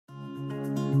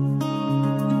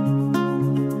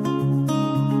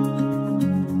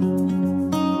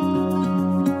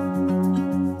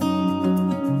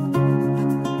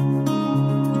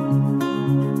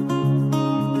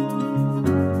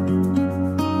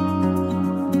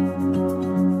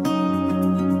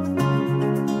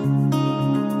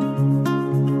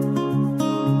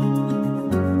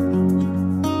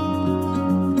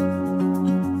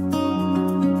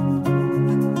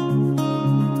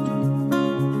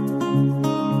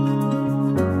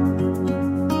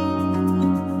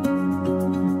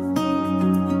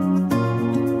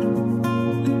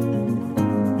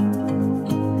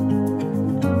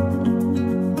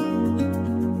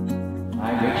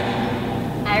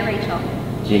Rachel.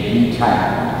 Take you,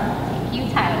 Tyler, Take you,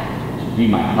 Tyler, to be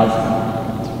my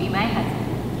husband. to be my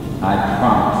husband. I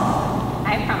promise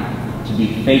I promise to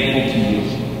be faithful to you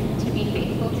to be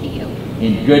faithful to you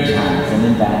in good times and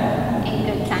in bad, in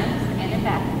good times and in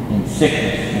bad, in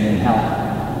sickness and in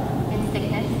health, in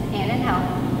sickness and in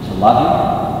health, to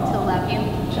love to love you,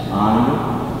 to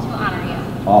honor to honor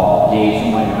you, you all the days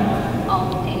of my life. all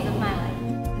the days of my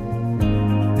life.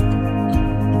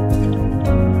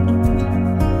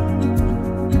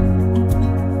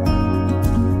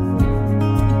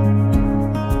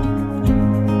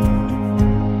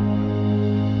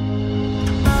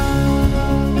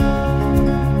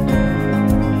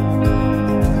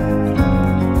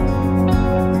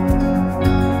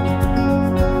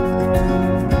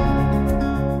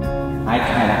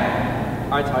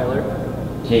 I, Tyler,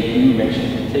 Take you,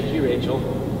 Rachel, take you, Rachel,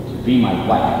 to be my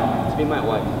wife. to be my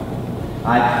wife.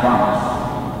 I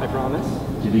promise I promise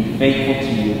to be faithful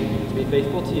to you to be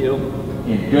faithful to you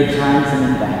in good times and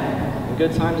in bad, in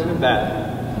good times and in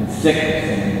bad, in sickness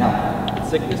and in health, in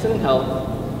sickness and in health,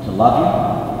 to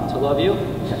love to love you,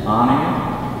 to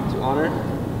honor to honor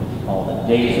you all the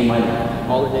days of my life.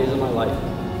 all the days of my life.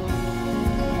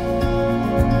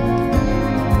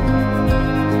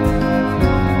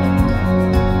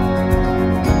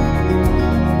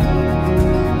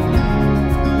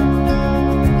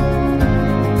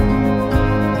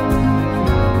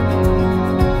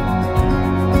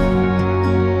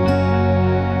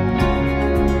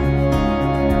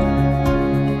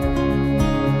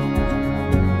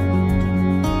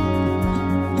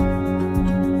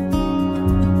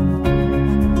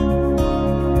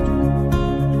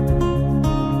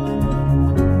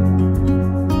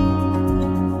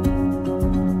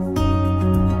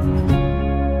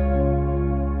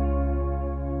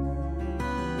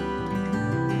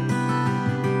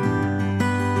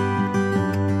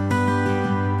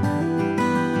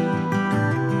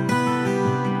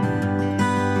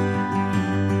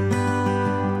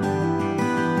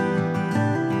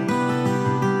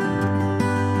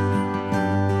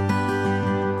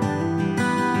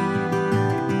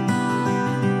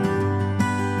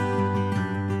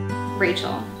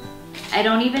 Rachel, I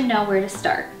don't even know where to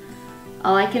start.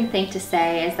 All I can think to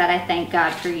say is that I thank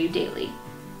God for you daily.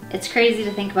 It's crazy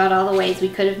to think about all the ways we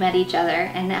could have met each other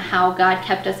and how God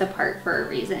kept us apart for a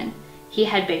reason. He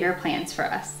had bigger plans for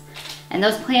us. And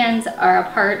those plans are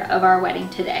a part of our wedding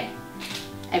today.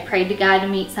 I prayed to God to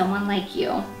meet someone like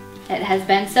you. It has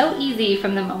been so easy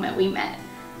from the moment we met.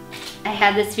 I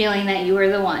had this feeling that you were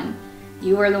the one.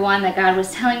 You were the one that God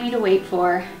was telling me to wait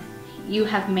for. You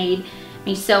have made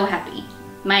me so happy.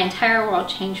 My entire world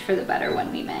changed for the better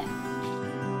when we met.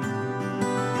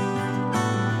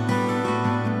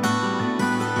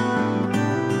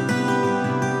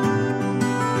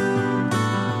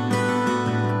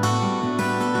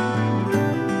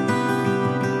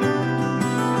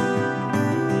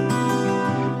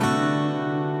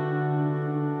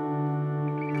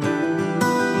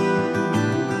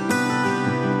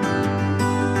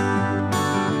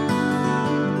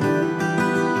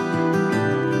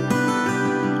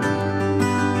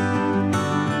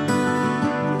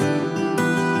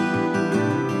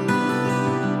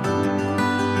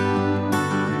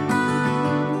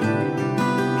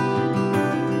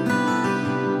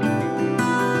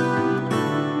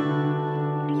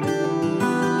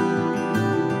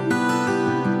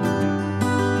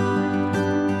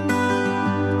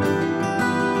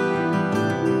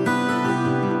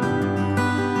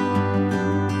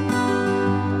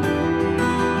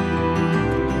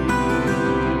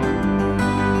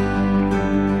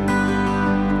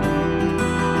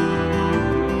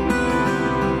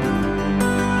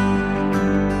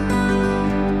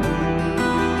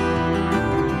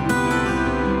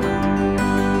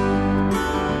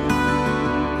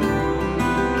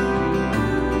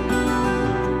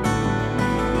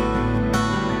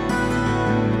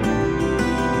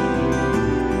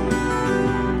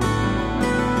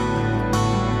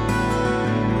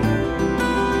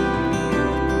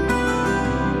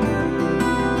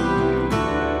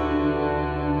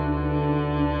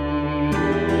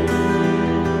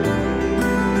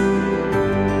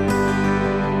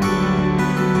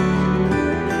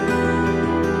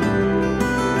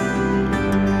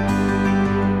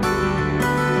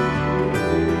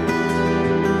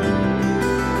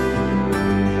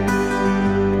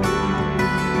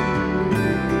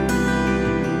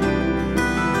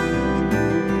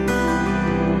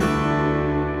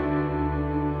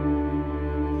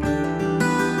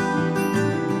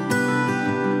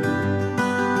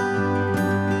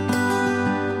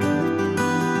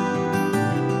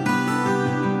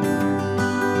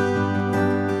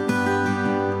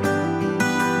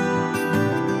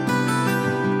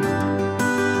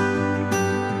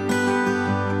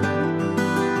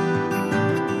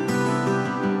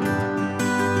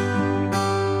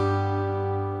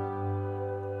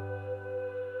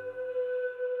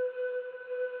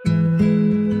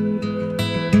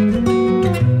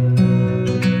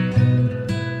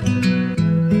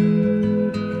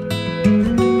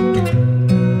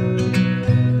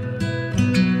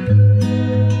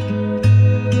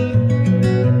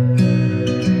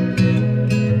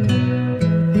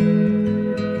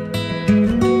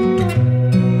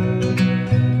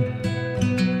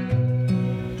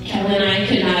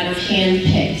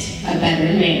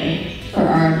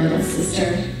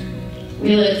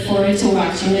 We look forward to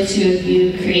watching the two of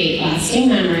you create lasting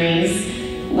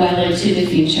memories well into the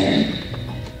future.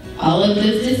 All of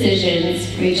those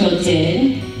decisions Rachel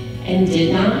did and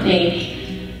did not make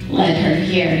led her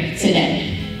here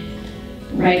today,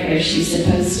 right where she's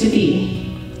supposed to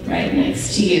be, right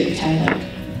next to you, Tyler.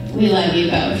 We love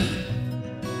you both.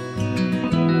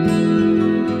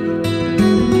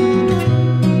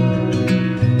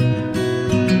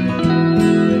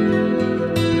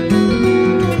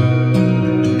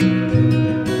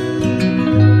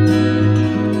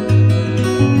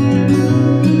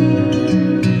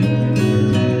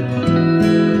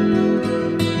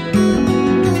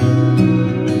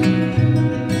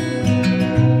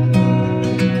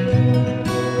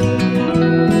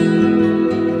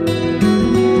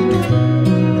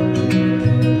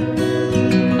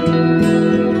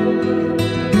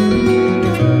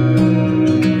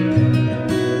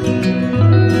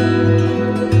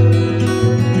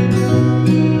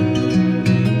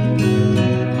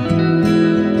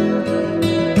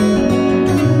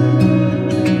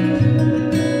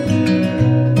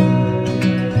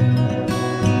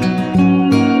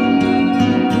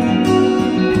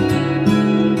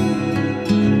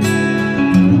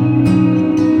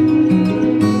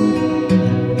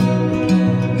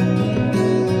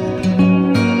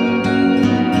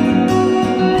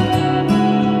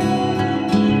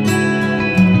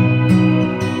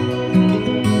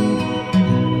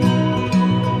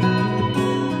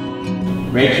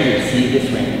 Rachel, receive this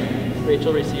ring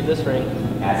Rachel, receive this ring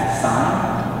as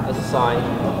a sign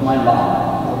of my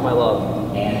love my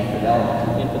love and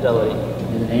fidelity. and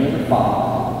fidelity. In the name of the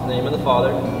Father, In the name of the Father,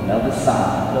 and of the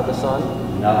Son, and of the Son,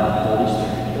 and of the Holy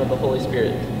Spirit. and of the Holy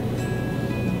Spirit.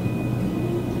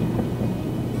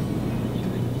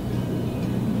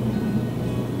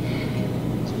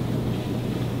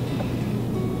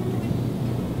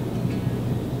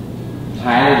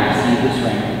 Tyler, receive this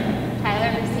ring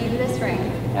Tyler, receive this ring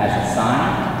as a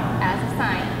sign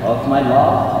of my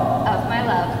love of my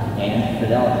love and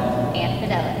fidelity. and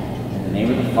fidelity. In the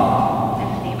name of the Father,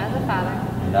 In the name of the Father,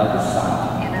 and of the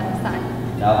Son, and of the Son,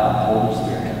 and of the Holy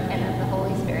Spirit. and of the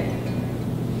Holy Spirit.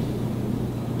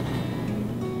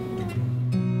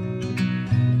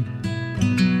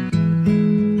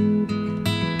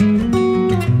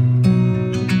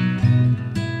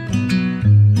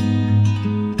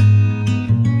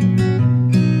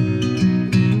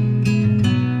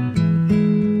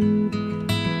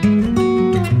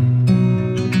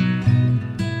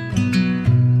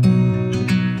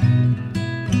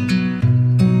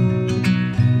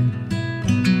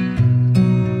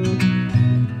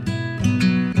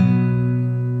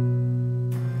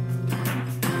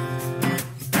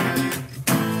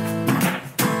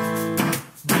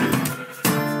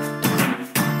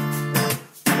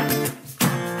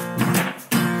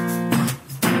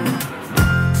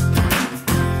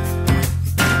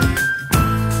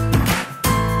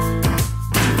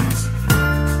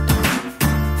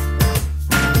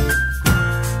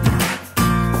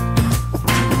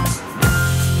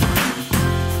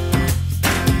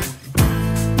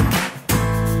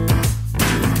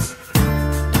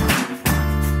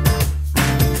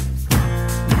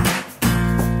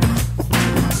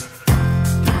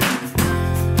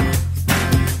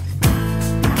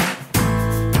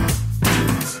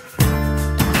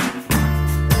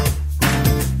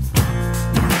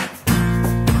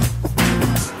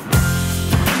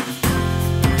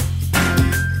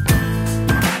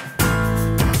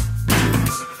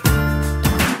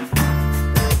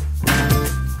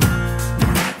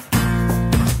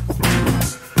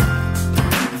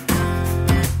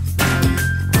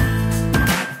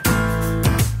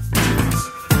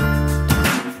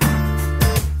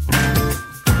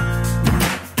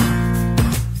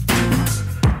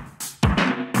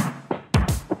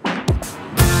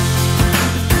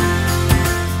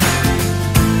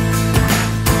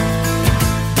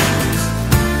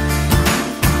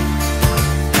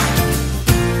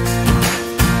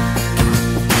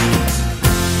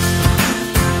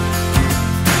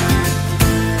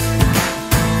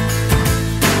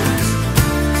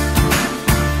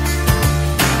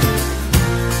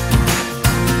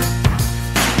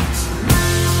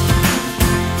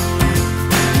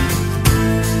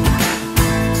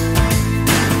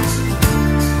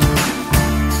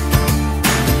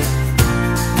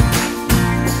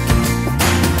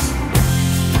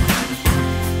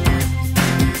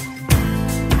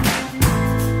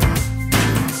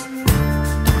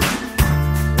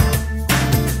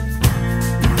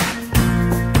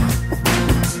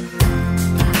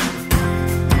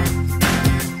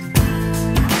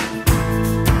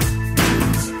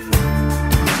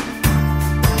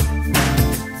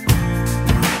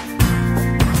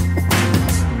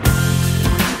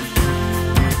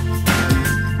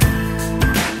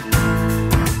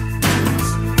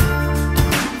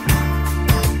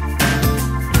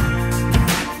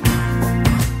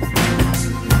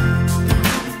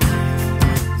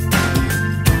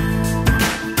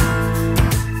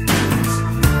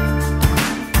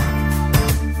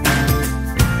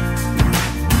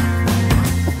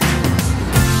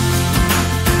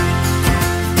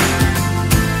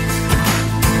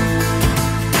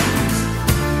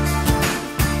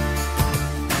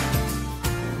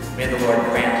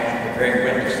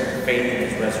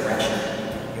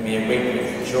 may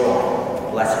wait with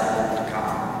joy, blessed hope to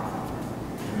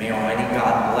come. And may Almighty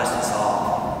God bless us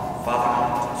all,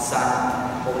 Father,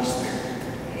 Son, Holy Spirit.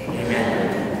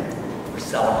 Amen. Our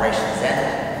celebration is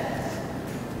ended.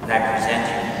 And I present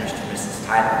you Mr. and Mrs.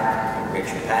 Tyler and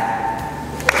Rachel Patton.